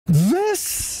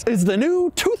This is the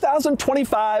new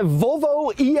 2025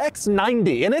 Volvo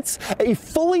EX90, and it's a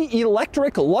fully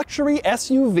electric luxury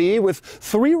SUV with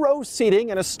 3-row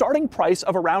seating and a starting price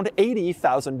of around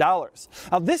 $80,000.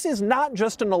 Now, this is not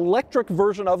just an electric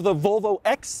version of the Volvo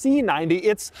XC90,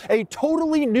 it's a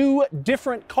totally new,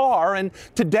 different car, and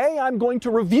today I'm going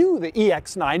to review the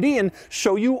EX90 and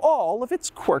show you all of its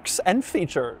quirks and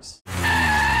features.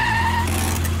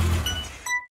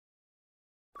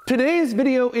 Today's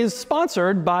video is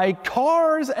sponsored by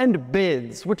Cars and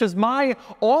Bids, which is my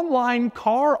online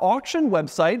car auction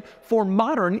website for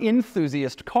modern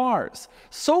enthusiast cars.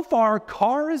 So far,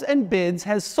 Cars and Bids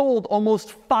has sold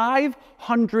almost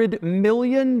 $500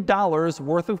 million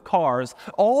worth of cars,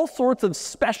 all sorts of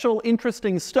special,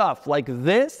 interesting stuff like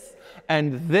this,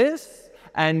 and this,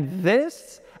 and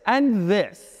this, and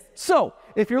this. So,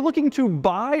 if you're looking to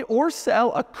buy or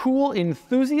sell a cool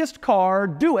enthusiast car,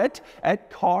 do it at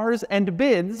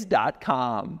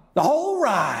carsandbids.com. All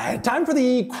right, time for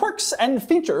the quirks and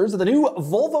features of the new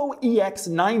Volvo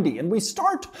EX90. And we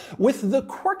start with the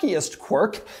quirkiest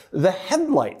quirk, the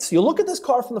headlights. You look at this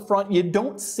car from the front, you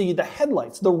don't see the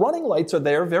headlights. The running lights are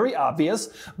there, very obvious,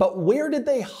 but where did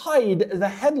they hide the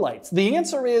headlights? The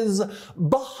answer is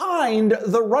behind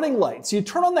the running lights. You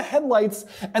turn on the headlights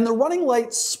and the running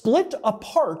lights split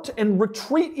apart and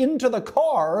retreat into the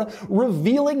car,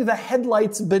 revealing the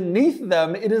headlights beneath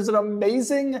them. It is an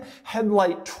amazing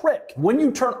headlight trick. When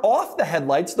you turn off the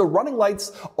headlights, the running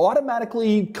lights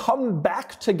automatically come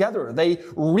back together. They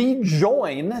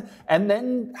rejoin and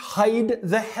then hide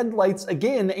the headlights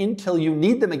again until you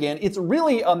need them again. It's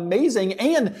really amazing,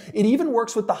 and it even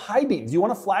works with the high beams. You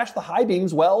want to flash the high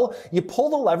beams? Well, you pull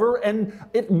the lever and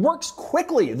it works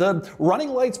quickly. The running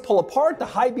lights pull apart, the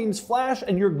high beams flash,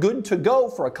 and you're good to go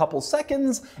for a couple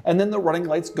seconds, and then the running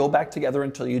lights go back together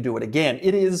until you do it again.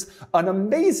 It is an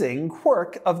amazing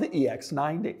quirk of the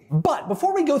EX90. But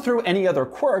before we go through any other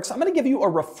quirks, I'm going to give you a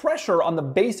refresher on the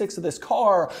basics of this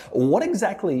car. What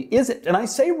exactly is it? And I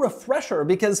say refresher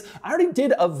because I already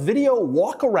did a video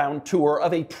walk-around tour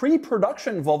of a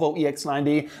pre-production Volvo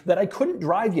EX90 that I couldn't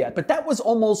drive yet, but that was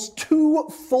almost 2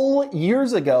 full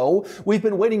years ago. We've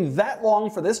been waiting that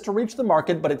long for this to reach the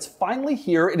market, but it's finally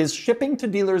here. It is shipping to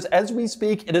dealers as we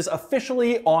speak. It is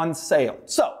officially on sale.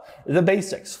 So, the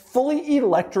basics. Fully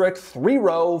electric,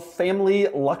 3-row, family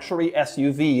luxury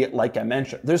SUV, like I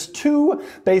mentioned. There's 2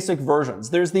 basic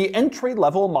versions. There's the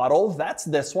entry-level model, that's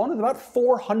this one, with about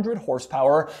 400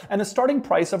 horsepower and a starting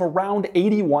price of around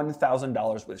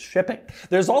 $81,000 with shipping.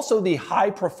 There's also the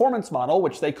high-performance model,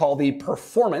 which they call the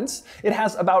Performance. It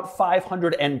has about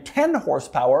 510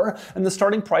 horsepower, and the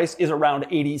starting price is around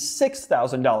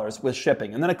 $86,000 with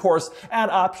shipping. And then, of course, add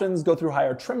options, go through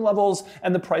higher trim levels,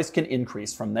 and the price can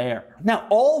increase from there. Now,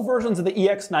 all versions of the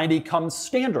EX90 come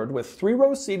standard with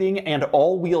 3-row seating and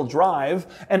all-wheel drive,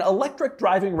 and electric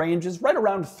driving range is right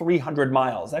around 300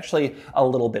 miles, actually a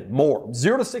little bit more.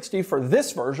 0 to 60 for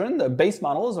this version, the base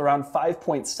model is around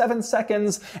 5.7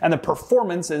 seconds, and the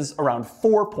Performance is around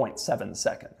 4.7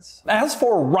 seconds. As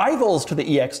for rivals to the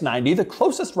EX90, the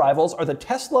closest rivals are the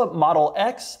Tesla Model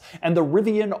X and the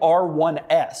Rivian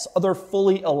R1S, other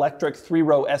fully electric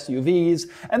 3-row SUVs,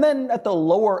 and then at the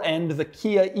lower end, the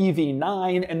Kia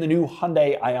EV9 and the new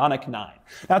Hyundai Ioniq 9.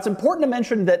 Now, it's important to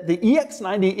mention that the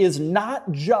EX90 is not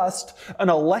just an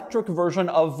electric version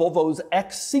of Volvo's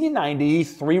XC90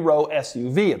 3-row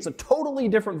SUV. It's a totally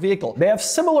different vehicle. They have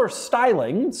similar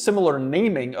styling, similar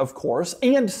naming, of course,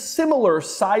 and similar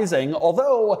sizing,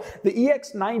 although the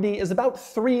EX90 is about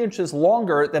 3 inches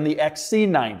longer than the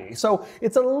XC90. So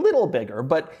it's a little bigger,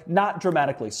 but not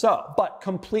dramatically so. But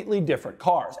completely different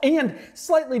cars and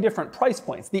slightly different price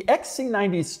points. The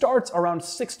XC90 starts around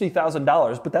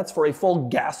 $60,000, but that's for a full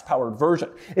gas-powered version.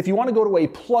 If you want to go to a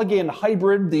plug-in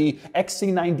hybrid, the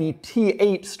XC90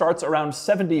 T8 starts around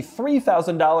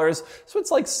 $73,000, so it's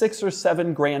like $6 or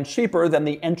 $7 grand cheaper than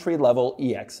the entry-level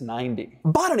EX90.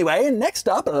 But anyway, next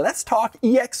up, let's talk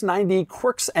EX90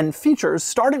 quirks and features,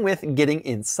 starting with getting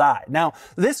inside. Now,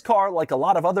 this car, like a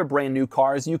lot of other brand new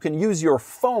cars, you can use your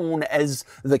phone as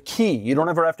the key. You don't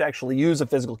ever have to actually use a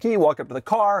physical key, walk up to the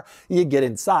car, you get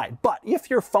inside. But if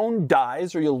your phone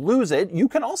dies or you lose it, you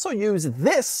can also use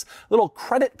this little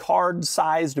credit card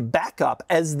sized backup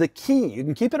as the key. You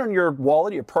can keep it on your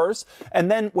wallet, your purse, and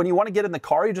then when you want to get in the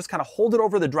car, you just kind of hold it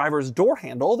over the driver's door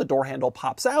handle. The door handle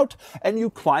pops out and you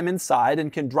climb inside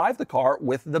and can drive the car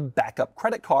with the backup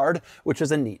credit card, which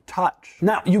is a neat touch.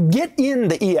 Now, you get in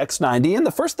the EX90 and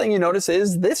the first thing you notice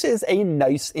is this is a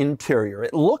nice interior.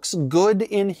 It looks good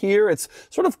in here. It's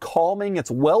sort of calming. It's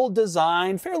well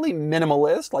designed, fairly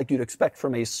minimalist, like you'd expect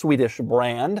from a Swedish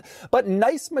brand, but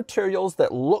nice material details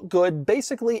that look good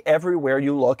basically everywhere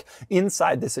you look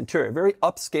inside this interior. Very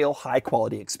upscale,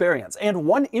 high-quality experience. And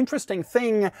one interesting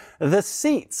thing, the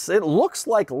seats. It looks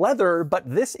like leather, but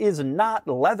this is not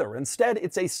leather. Instead,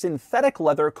 it's a synthetic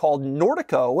leather called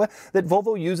Nordico that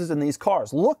Volvo uses in these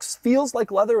cars. Looks, feels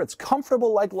like leather, it's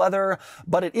comfortable like leather,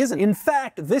 but it isn't. In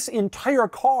fact, this entire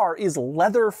car is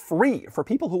leather-free for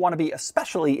people who want to be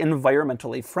especially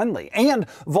environmentally friendly. And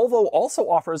Volvo also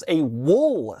offers a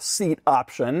wool seat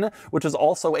option, which is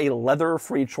also a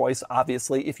leather-free choice,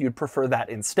 obviously, if you'd prefer that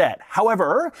instead.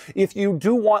 However, if you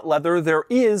do want leather, there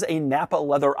is a Nappa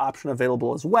leather option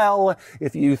available as well,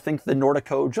 if you think the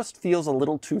Nordico just feels a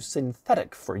little too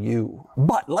synthetic for you.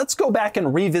 But let's go back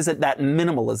and revisit that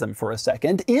minimalism for a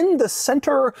second. In the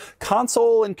center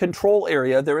console and control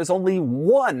area, there is only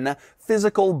one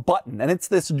physical button, and it's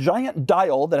this giant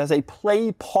dial that has a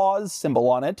play-pause symbol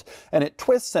on it, and it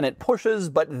twists and it pushes,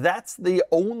 but that's the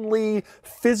only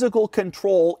physical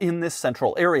control in this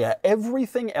central area.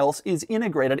 Everything else is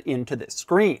integrated into this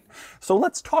screen. So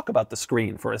let's talk about the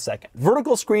screen for a second.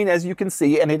 Vertical screen, as you can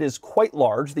see, and it is quite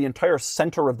large, the entire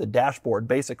center of the dashboard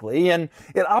basically, and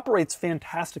it operates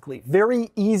fantastically.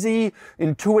 Very easy,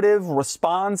 intuitive,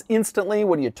 responds instantly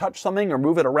when you touch something or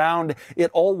move it around.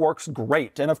 It all works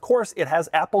great. And of course, it has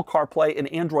Apple CarPlay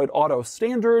and Android Auto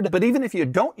standard, but even if you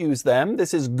don't use them,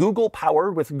 this is Google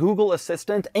powered with Google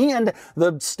Assistant, and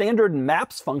the standard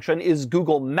Maps function is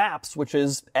Google Maps, which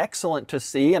is excellent to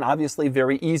see and obviously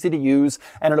very easy to use,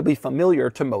 and it'll be familiar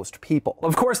to most people.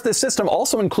 Of course, this system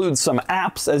also includes some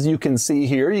apps, as you can see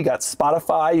here. You got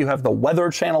Spotify, you have the Weather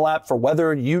Channel app for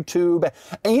weather, YouTube,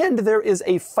 and there is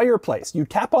a fireplace. You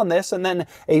tap on this and then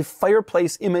a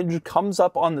fireplace image comes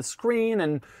up on the screen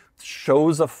and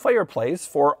shows a fireplace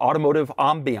for automotive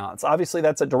ambiance. Obviously,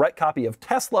 that's a direct copy of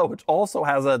Tesla, which also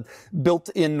has a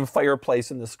built-in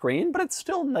fireplace in the screen, but it's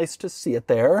still nice to see it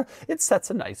there. It sets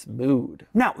a nice mood.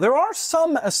 Now, there are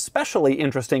some especially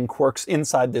interesting quirks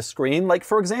inside this screen, like,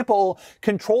 for example,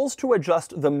 controls to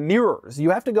adjust the mirrors. You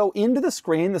have to go into the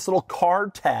screen, this little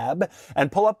card tab,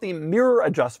 and pull up the mirror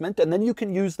adjustment, and then you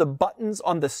can use the buttons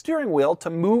on the steering wheel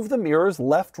to move the mirrors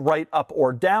left, right, up,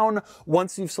 or down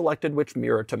once you've selected which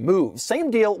mirror to move. Same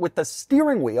deal with the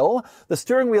steering wheel. The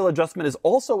steering wheel adjustment is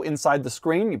also inside the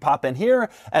screen. You pop in here,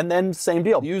 and then same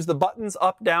deal. Use the buttons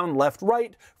up, down, left,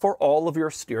 right for all of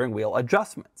your steering wheel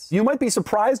adjustments. You might be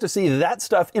surprised to see that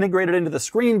stuff integrated into the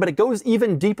screen, but it goes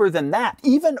even deeper than that.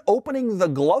 Even opening the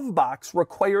glove box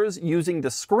requires using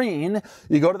the screen.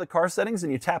 You go to the car settings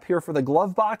and you tap here for the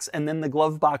glove box, and then the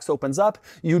glove box opens up.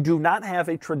 You do not have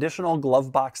a traditional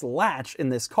glove box latch in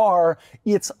this car.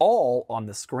 It's all on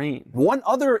the screen. One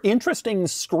other interesting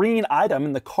screen item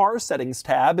in the car settings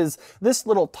tab is this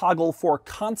little toggle for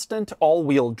constant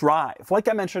all-wheel drive. Like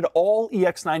I mentioned, all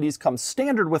EX90s come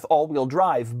standard with all-wheel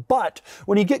drive, but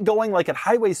when you get going like at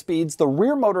highway speeds, the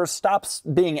rear motor stops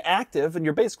being active and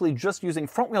you're basically just using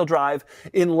front-wheel drive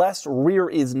unless rear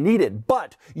is needed.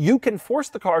 But you can force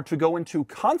the car to go into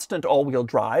constant all-wheel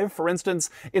drive, for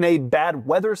instance, in a bad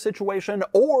weather situation,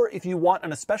 or if you want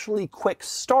an especially quick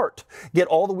start. Get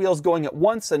all the wheels going at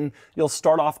once and you'll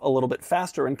start off a little bit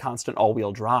faster in constant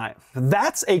all-wheel drive.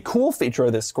 That's a cool feature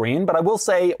of this screen, but I will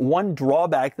say one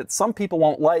drawback that some people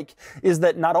won't like is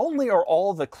that not only are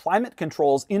all the climate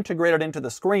controls integrated into the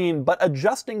screen, but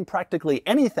adjusting practically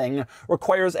anything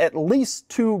requires at least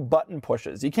 2 button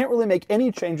pushes. You can't really make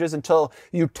any changes until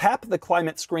you tap the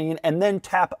climate screen and then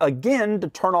tap again to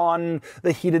turn on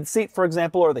the heated seat, for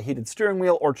example, or the heated steering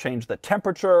wheel, or change the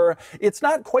temperature. It's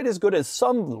not quite as good as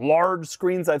some large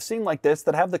screens I've seen like this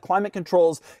that have the climate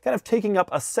controls kind of taking up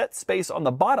a set space on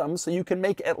the bottom so you can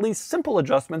make at least simple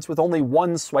adjustments with only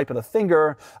one swipe of the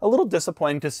finger. A little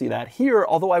disappointing to see that here,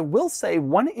 although I will say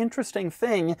one interesting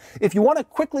thing, if you want to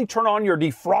quickly turn on your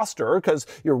defroster because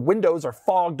your windows are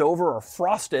fogged over or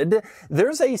frosted,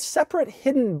 there's a separate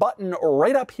hidden button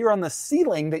right up here on the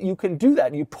ceiling that you can do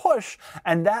that. You push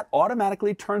and that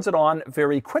automatically turns it on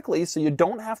very quickly so you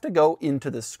don't have to go into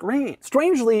the screen.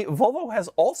 Strangely, Volvo has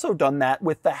also done that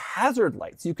with the hazard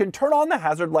lights. You can turn on the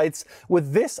hazard lights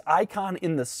with this icon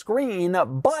in the screen,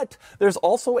 but there's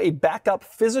also a backup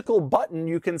physical button.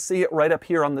 You can see it right up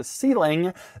here on the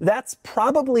ceiling. That's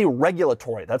probably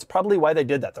regulatory. That's probably why they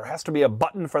did that. There has to be a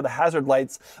button for the hazard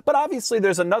lights, but obviously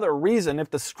there's another reason. If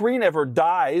the screen ever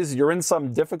dies, you're in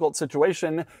some difficult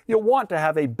situation, you'll want to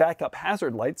have a backup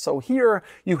hazard light, so here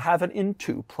you have it in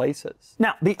 2 places.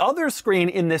 Now, the other screen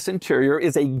in this interior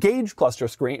is a gauge cluster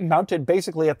screen mounted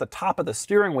basically at the top of the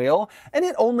steering wheel, and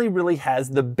it only really has has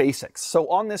the basics. So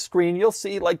on this screen, you'll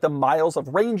see like the miles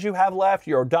of range you have left,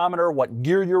 your odometer, what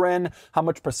gear you're in, how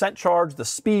much percent charge, the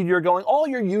speed you're going, all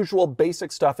your usual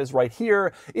basic stuff is right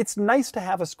here. It's nice to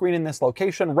have a screen in this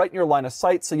location right in your line of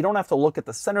sight so you don't have to look at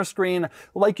the center screen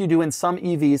like you do in some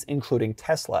EVs, including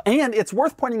Tesla. And it's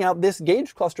worth pointing out this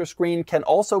gauge cluster screen can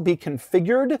also be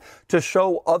configured to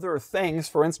show other things.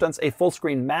 For instance, a full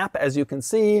screen map, as you can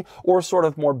see, or sort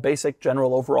of more basic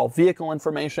general overall vehicle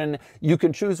information you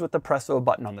can choose with the press of a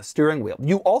button on the steering wheel.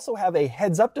 You also have a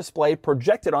heads-up display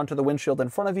projected onto the windshield in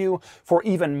front of you for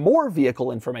even more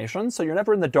vehicle information, so you're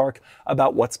never in the dark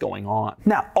about what's going on.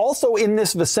 Now, also in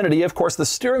this vicinity, of course, the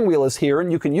steering wheel is here,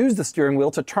 and you can use the steering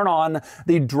wheel to turn on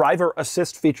the driver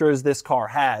assist features this car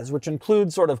has, which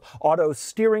includes sort of auto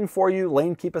steering for you,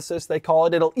 lane keep assist they call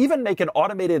it. It'll even make an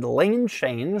automated lane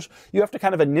change. You have to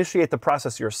kind of initiate the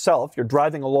process yourself. You're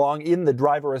driving along in the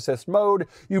driver assist mode,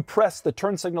 you press the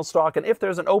turn signal stalk, and if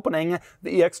there's an opening,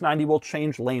 the EX90 will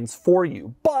change lanes for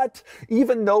you. But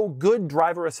even though good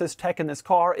driver assist tech in this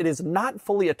car, it is not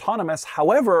fully autonomous.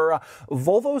 However,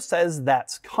 Volvo says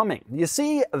that's coming. You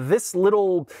see this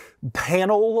little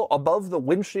panel above the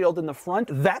windshield in the front?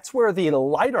 That's where the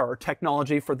LiDAR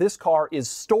technology for this car is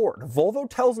stored. Volvo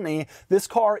tells me this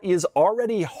car is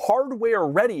already hardware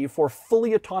ready for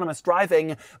fully autonomous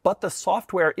driving, but the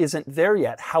software isn't there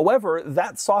yet. However,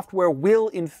 that software will,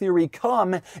 in theory,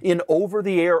 come in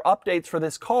over-the-air updates for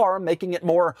this car, making it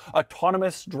more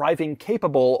autonomous driving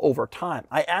capable over time.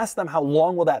 I asked them how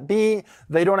long will that be.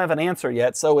 They don't have an answer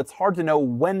yet, so it's hard to know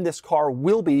when this car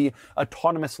will be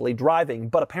autonomously driving,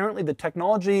 but apparently the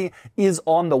technology is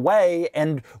on the way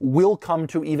and will come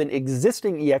to even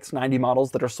existing EX90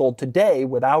 models that are sold today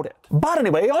without it. But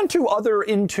anyway, on to other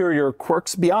interior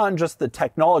quirks beyond just the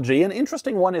technology. An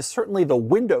interesting one is certainly the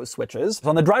window switches.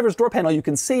 On the driver's door panel, you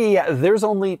can see there's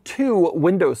only 2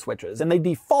 window switches, and they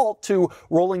default to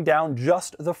rolling down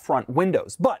just the front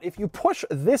windows. But if you push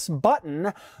this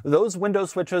button, those window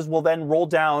switches will then roll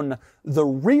down the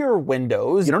rear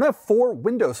windows. You don't have 4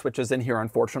 window switches in here,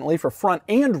 unfortunately, for front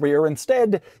and rear.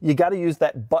 Instead, you got to use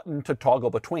that button to toggle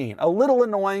between. A little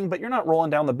annoying, but you're not rolling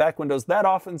down the back windows that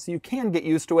often, so you can get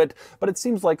used to it, but it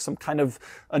seems like some kind of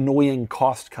annoying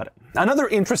cost cutting. Another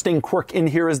interesting quirk in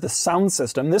here is the sound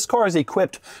system. This car is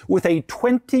equipped with a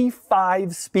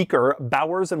 25-speaker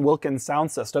Bowers & Wilkins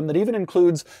sound system that even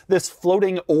includes this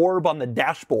floating orb on the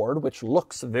dashboard, which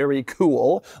looks very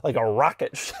cool, like a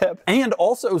rocket ship, and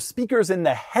also speakers in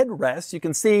the headrest. You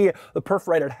can see the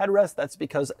perforated headrest. That's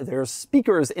because there's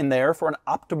speakers in there for an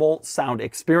optimal sound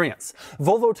experience.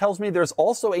 Volvo tells me there's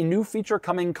also a new feature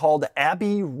coming called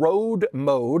Abbey Road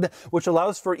mode, which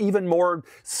allows for even more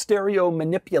stereo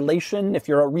manipulation if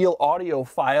you're a real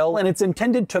audiophile, and it's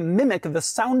intended to mimic the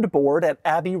soundboard at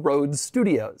Abbey Road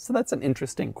Studios. So that's an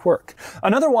interesting quirk.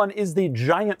 Another one is the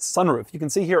giant sunroof. You can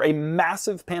see here a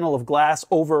massive panel of glass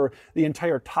over the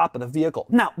entire top of the vehicle.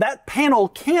 Now, that panel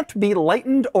can't be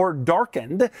lightened or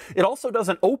darkened. It also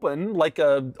doesn't open like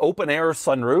an open-air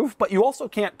sunroof, but you also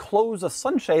can't close a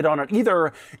sunshade on it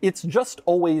either. It's just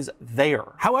always there.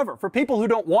 However, for people who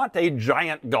don't want a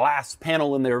giant glass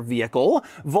panel in their vehicle,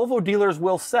 Volvo dealers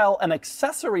will sell an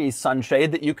accessory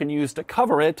sunshade that you can use to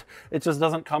cover it. It just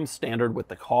doesn't come standard with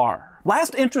the car.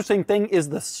 Last interesting thing is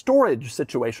the storage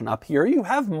situation up here. You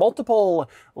have multiple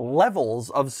levels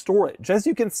of storage, as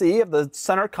you can see, of the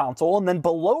center console, and then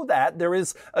below that there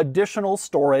is additional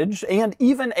storage and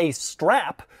even a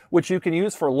strap which you can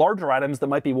use for larger items that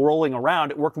might be rolling around.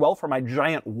 It worked well for my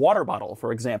giant water bottle,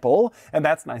 for example, and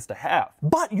that's nice to have.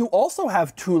 But you also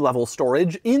have 2-level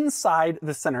storage inside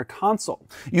the center console.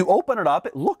 You open it up,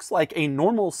 it looks like a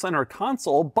normal center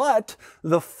console, but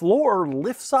the floor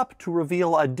lifts up to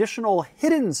reveal additional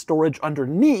hidden storage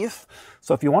underneath.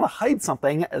 So if you want to hide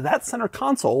something, that center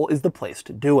console is the place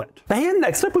to do it. And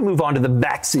next up, we move on to the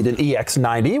backseat in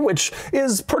EX90, which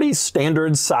is pretty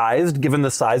standard sized given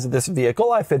the size of this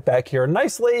vehicle. I fit back here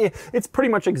nicely. It's pretty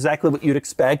much exactly what you'd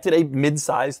expect in a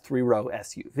mid-sized 3-row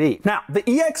SUV. Now, the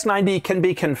EX90 can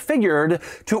be configured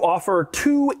to offer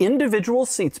 2 individual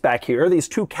seats back here, these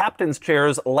 2 captain's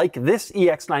chairs like this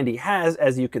EX90 has,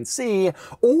 as you can see,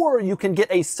 or you can get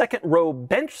a 2nd-row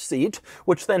bench seat,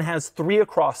 which then has 3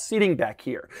 across seating back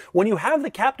here. When you have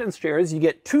the captain's chairs, you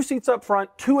get 2 seats up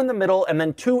front, 2 in the middle, and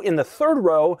then 2 in the 3rd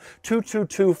row, 2, 2,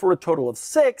 2 for a total of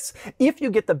 6. If you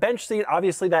get the bench seat,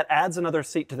 obviously that adds another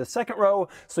seat to the 2nd row,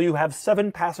 so you have 7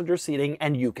 passenger seating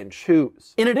and you can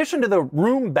choose. In addition to the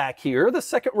room back here, the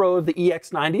 2nd row of the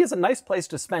EX90 is a nice place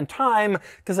to spend time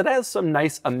because it has some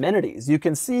nice amenities. You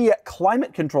can see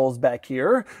climate controls back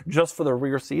here just for the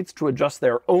rear seats to adjust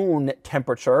their own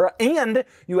temperature, and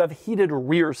you have heated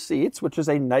rear seats, which is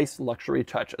a nice luxury luxury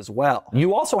touch as well.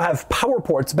 You also have power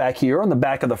ports back here on the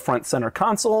back of the front center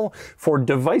console for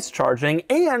device charging,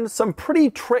 and some pretty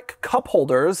trick cup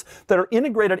holders that are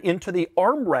integrated into the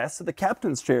armrests of the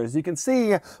captain's chairs. You can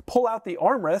see, pull out the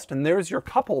armrest and there's your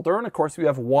cup holder, and of course we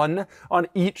have one on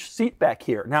each seat back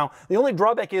here. Now, the only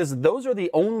drawback is those are the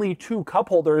only two cup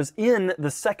holders in the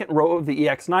second row of the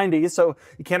EX90, so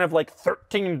you can't have like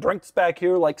 13 drinks back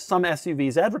here like some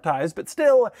SUVs advertise, but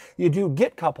still, you do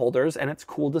get cup holders, and it's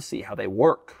cool to see how they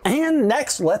work. And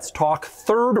next, let's talk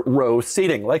third row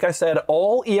seating. Like I said,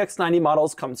 all EX90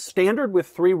 models come standard with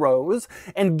 3 rows,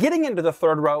 and getting into the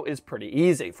third row is pretty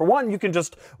easy. For one, you can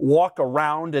just walk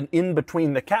around and in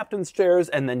between the captain's chairs,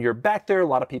 and then you're back there. A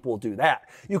lot of people will do that.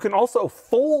 You can also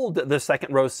fold the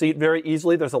second row seat very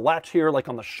easily. There's a latch here, like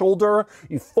on the shoulder.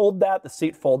 You fold that, the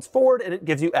seat folds forward, and it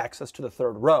gives you access to the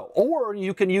third row. Or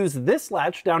you can use this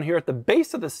latch down here at the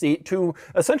base of the seat to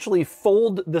essentially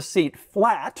fold the seat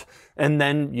flat, and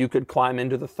then you could climb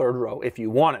into the third row if you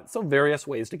wanted. So various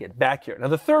ways to get back here. Now,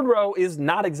 the third row is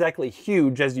not exactly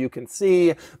huge, as you can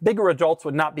see. Bigger adults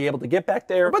would not be able to get back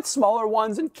there, but smaller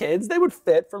ones and kids, they would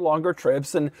fit for longer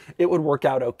trips, and it would work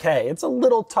out okay. It's a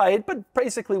little tight, but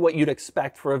basically what you'd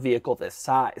expect for a vehicle this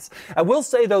size. I will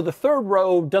say, though, the third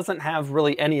row doesn't have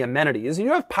really any amenities. You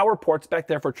have power ports back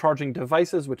there for charging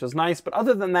devices, which is nice, but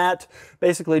other than that,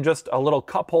 basically just a little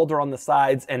cup holder on the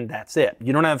sides, and that's it.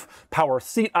 You don't have power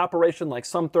seat operation like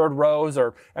some third rows,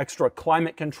 or extra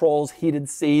climate controls, heated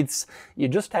seats. You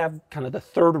just have kind of the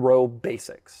third row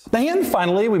basics. And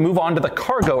finally, we move on to the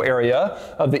cargo area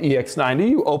of the EX90.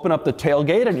 You open up the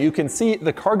tailgate and you can see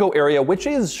the cargo area, which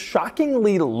is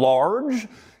shockingly large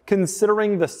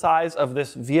considering the size of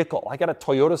this vehicle. I got a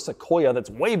Toyota Sequoia that's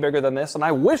way bigger than this, and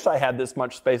I wish I had this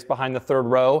much space behind the third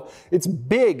row. It's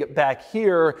big back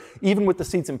here, even with the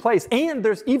seats in place, and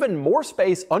there's even more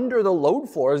space under the load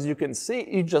floor. As you can see,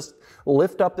 you just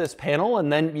lift up this panel,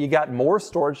 and then you got more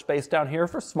storage space down here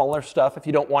for smaller stuff if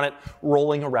you don't want it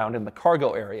rolling around in the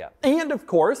cargo area. And of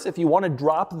course, if you want to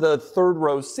drop the third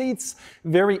row seats,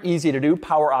 very easy to do.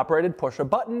 Power operated, push a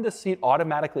button, the seat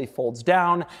automatically folds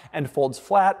down and folds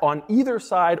flat on either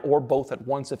side, or both at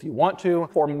once if you want to,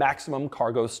 for maximum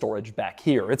cargo storage back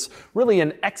here. It's really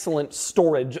an excellent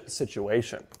storage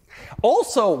situation.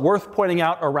 Also worth pointing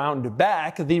out around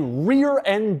back, the rear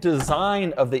end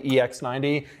design of the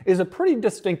EX90 is a pretty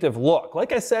distinctive look.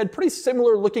 Like I said, pretty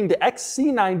similar looking to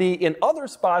XC90 in other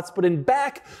spots, but in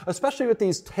back, especially with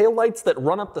these taillights that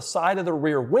run up the side of the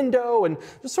rear window and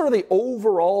just sort of the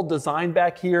overall design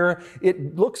back here,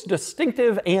 it looks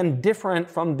distinctive and different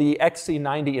from the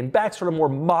XC90 in back, sort of more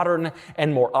modern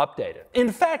and more updated.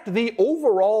 In fact, the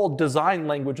overall design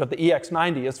language of the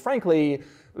EX90 is frankly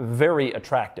very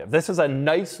attractive. This is a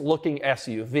nice looking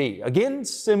SUV. Again,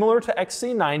 similar to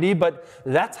XC90, but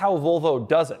that's how Volvo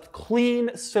does it. Clean,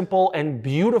 simple, and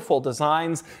beautiful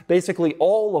designs. Basically,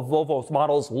 all of Volvo's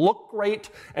models look great,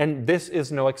 and this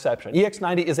is no exception.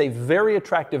 EX90 is a very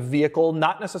attractive vehicle,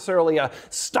 not necessarily a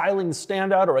styling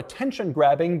standout or attention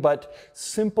grabbing, but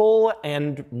simple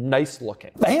and nice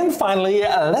looking. And finally,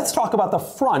 let's talk about the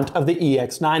front of the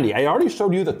EX90. I already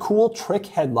showed you the cool trick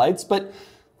headlights, but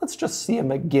let's just see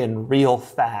them again real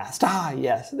fast. Ah,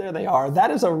 yes, there they are. That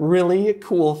is a really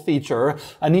cool feature,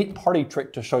 a neat party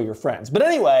trick to show your friends. But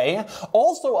anyway,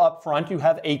 also up front, you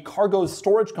have a cargo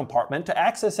storage compartment. To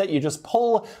access it, you just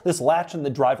pull this latch in the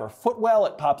driver footwell,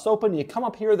 it pops open, you come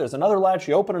up here, there's another latch,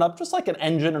 you open it up, just like an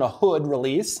engine and a hood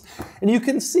release, and you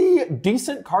can see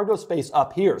decent cargo space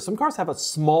up here. Some cars have a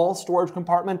small storage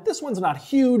compartment. This one's not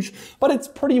huge, but it's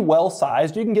pretty well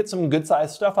sized. You can get some good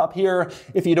sized stuff up here.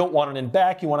 If you don't want it in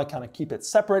back, you want to kind of keep it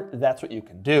separate, that's what you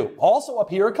can do. Also up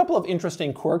here, a couple of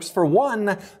interesting quirks. For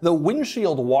one, the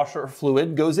windshield washer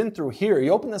fluid goes in through here.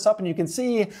 You open this up and you can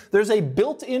see there's a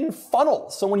built-in funnel.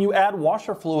 So when you add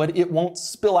washer fluid, it won't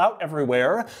spill out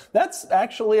everywhere. That's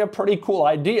actually a pretty cool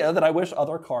idea that I wish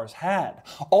other cars had.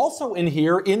 Also in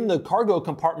here, in the cargo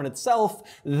compartment itself,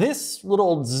 this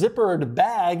little zippered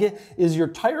bag is your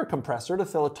tire compressor to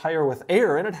fill a tire with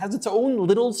air, and it has its own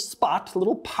little spot,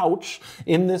 little pouch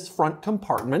in this front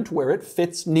compartment where it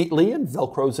fits neatly and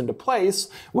velcros into place,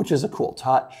 which is a cool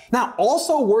touch. Now,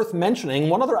 also worth mentioning,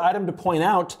 one other item to point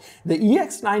out, the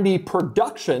EX90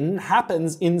 production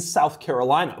happens in South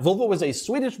Carolina. Volvo is a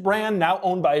Swedish brand, now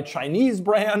owned by a Chinese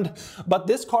brand, but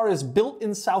this car is built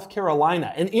in South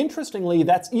Carolina. And interestingly,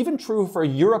 that's even true for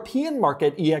European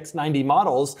market EX90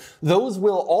 models. Those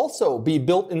will also be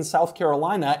built in South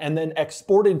Carolina and then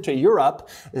exported to Europe.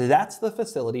 That's the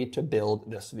facility to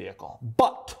build this vehicle.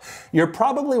 But you're probably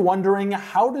probably wondering,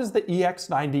 how does the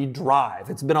EX90 drive?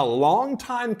 It's been a long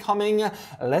time coming.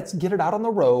 Let's get it out on the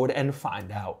road and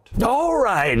find out. All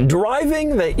right,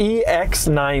 driving the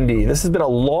EX90. This has been a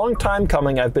long time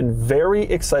coming. I've been very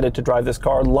excited to drive this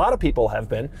car. A lot of people have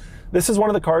been. This is one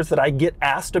of the cars that I get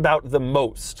asked about the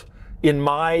most in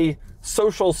my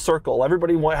social circle.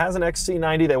 Everybody has an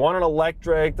XC90, they want an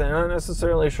electric, they're not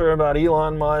necessarily sure about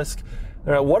Elon Musk.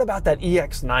 What about that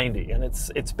EX90? And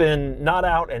it's been not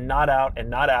out and not out and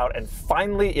not out, and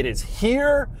finally it is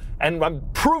here, and I'm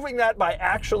proving that by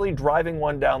actually driving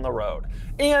one down the road.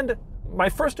 And my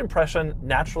first impression,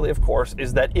 naturally of course,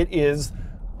 is that it is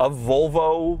a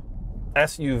Volvo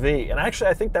SUV. And actually,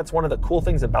 I think that's one of the cool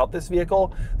things about this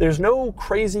vehicle. There's no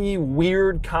crazy,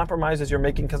 weird compromises you're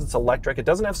making because it's electric. It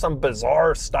doesn't have some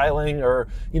bizarre styling or,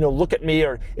 look at me,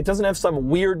 or it doesn't have some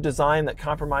weird design that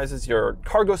compromises your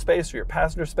cargo space or your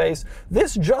passenger space.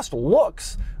 This just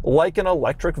looks like an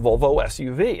electric Volvo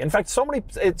SUV. In fact,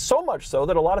 it's so much so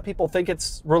that a lot of people think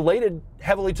it's related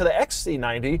heavily to the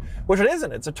XC90, which it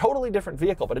isn't. It's a totally different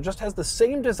vehicle, but it just has the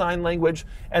same design language,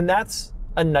 and that's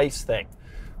a nice thing.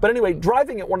 But anyway,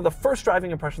 driving it, one of the first driving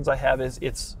impressions I have is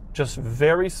it's just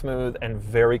very smooth and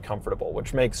very comfortable,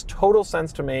 which makes total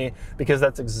sense to me because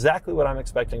that's exactly what I'm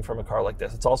expecting from a car like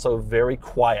this. It's also very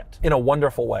quiet in a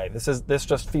wonderful way. This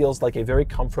just feels like a very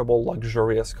comfortable,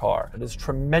 luxurious car. It is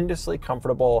tremendously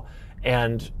comfortable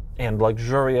and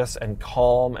luxurious and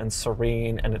calm and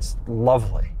serene, and it's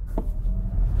lovely.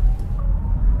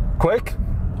 Quick,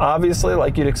 obviously,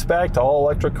 like you'd expect, all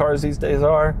electric cars these days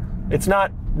are. It's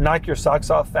not knock your socks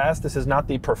off fast. This is not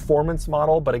the performance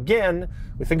model, but again,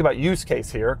 we think about use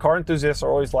case here. Car enthusiasts are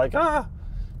always like,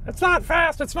 it's not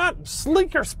fast, it's not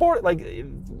sleek or sport. Like,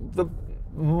 the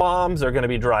moms are going to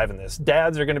be driving this.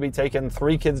 Dads are going to be taking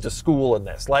 3 kids to school in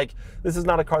this. Like, this is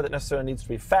not a car that necessarily needs to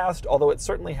be fast, although it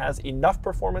certainly has enough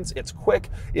performance. It's quick.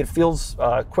 It feels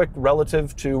quick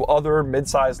relative to other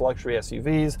mid-sized luxury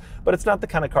SUVs, but it's not the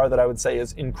kind of car that I would say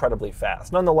is incredibly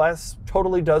fast. Nonetheless,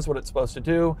 totally does what it's supposed to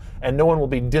do, and no one will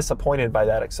be disappointed by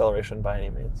that acceleration by any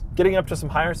means. Getting up to some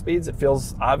higher speeds, it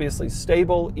feels obviously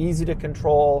stable, easy to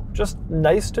control, just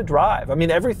nice to drive. I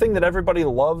mean, everything that everybody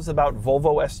loves about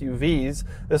Volvo SUVs,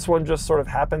 this one just sort of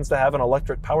happens to have an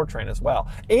electric powertrain as well.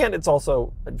 And it's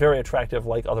also very attractive,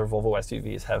 like other Volvo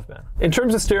SUVs have been. In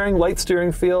terms of steering, light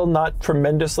steering feel, not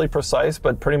tremendously precise,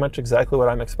 but pretty much exactly what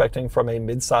I'm expecting from a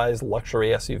mid-sized luxury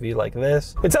SUV like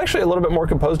this. It's actually a little bit more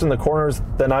composed in the corners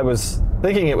than I was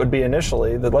thinking it would be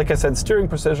initially. That, like I said, steering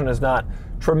precision is not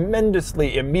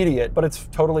tremendously immediate, but it's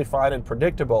totally fine and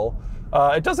predictable.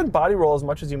 It doesn't body roll as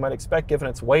much as you might expect given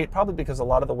its weight, probably because a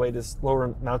lot of the weight is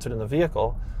lower mounted in the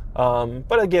vehicle.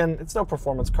 But again, it's no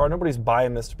performance car. Nobody's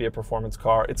buying this to be a performance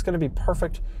car. It's going to be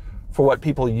perfect for what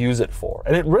people use it for.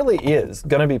 And it really is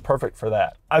going to be perfect for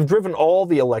that. I've driven all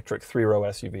the electric 3-row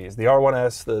SUVs, the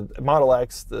R1S, the Model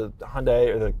X, the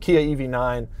Hyundai, or the Kia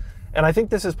EV9. And I think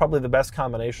this is probably the best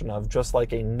combination of just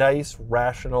like a nice,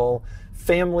 rational,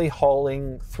 family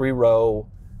hauling 3-row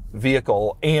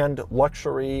vehicle and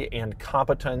luxury and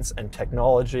competence and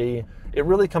technology. It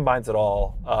really combines it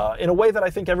all in a way that I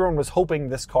think everyone was hoping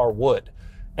this car would.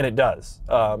 And it does.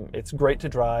 It's great to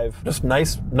drive. Just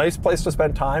nice place to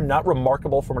spend time. Not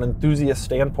remarkable from an enthusiast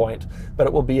standpoint, but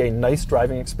it will be a nice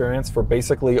driving experience for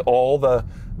basically all the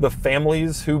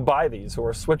families who buy these, who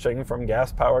are switching from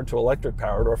gas-powered to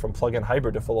electric-powered or from plug-in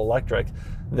hybrid to full electric.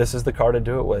 This is the car to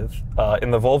do it with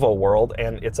in the Volvo world,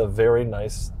 and it's a very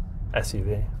nice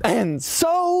SUV. And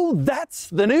so that's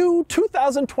the new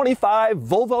 2025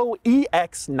 Volvo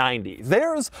EX90.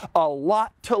 There's a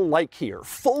lot to like here.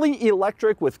 Fully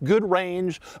electric with good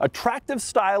range, attractive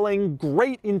styling,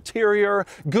 great interior,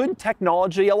 good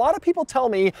technology. A lot of people tell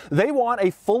me they want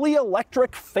a fully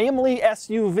electric family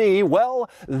SUV. Well,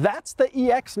 that's the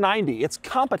EX90. It's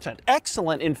competent,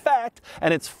 excellent in fact,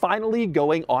 and it's finally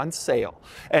going on sale.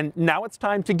 And now it's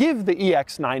time to give the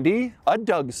EX90 a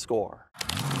DougScore.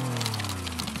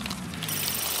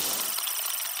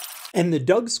 And the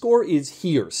DougScore is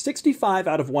here, 65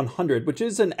 out of 100, which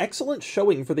is an excellent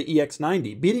showing for the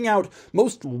EX90, beating out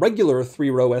most regular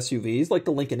 3-row SUVs like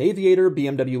the Lincoln Aviator,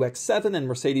 BMW X7, and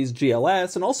Mercedes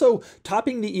GLS, and also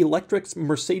topping the electric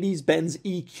Mercedes-Benz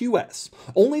EQS.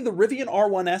 Only the Rivian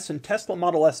R1S and Tesla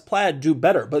Model S Plaid do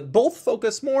better, but both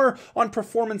focus more on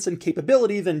performance and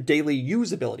capability than daily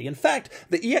usability. In fact,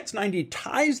 the EX90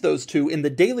 ties those two in the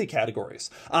daily categories.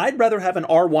 I'd rather have an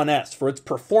R1S for its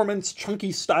performance,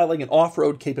 chunky styling, and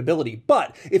off-road capability.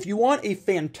 But if you want a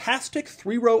fantastic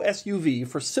 3-row SUV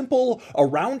for simple,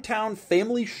 around-town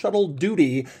family shuttle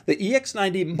duty, the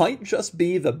EX90 might just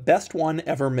be the best one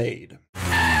ever made.